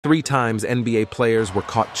3 times NBA players were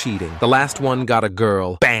caught cheating. The last one got a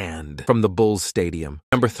girl banned from the Bulls stadium.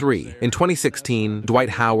 Number 3. In 2016, Dwight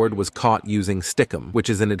Howard was caught using Stickum, which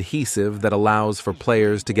is an adhesive that allows for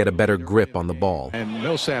players to get a better grip on the ball. And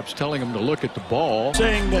Millsap's telling him to look at the ball,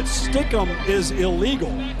 saying that Stickum is illegal,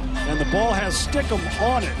 and the ball has Stickum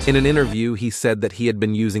on it. In an interview, he said that he had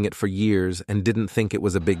been using it for years and didn't think it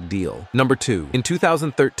was a big deal. Number 2. In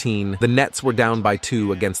 2013, the Nets were down by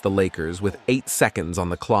 2 against the Lakers with 8 seconds on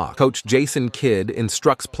the clock. Coach Jason Kidd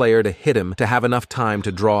instructs player to hit him to have enough time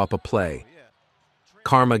to draw up a play.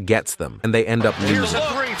 Karma gets them, and they end up losing. Here's a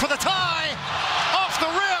 3 for the tie! Off the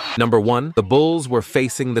rim! Number 1, the Bulls were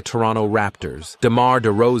facing the Toronto Raptors. DeMar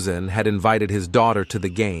DeRozan had invited his daughter to the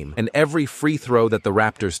game, and every free throw that the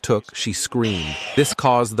Raptors took, she screamed. This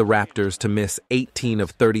caused the Raptors to miss 18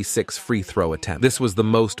 of 36 free throw attempts. This was the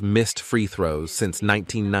most missed free throws since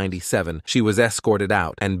 1997. She was escorted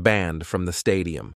out and banned from the stadium.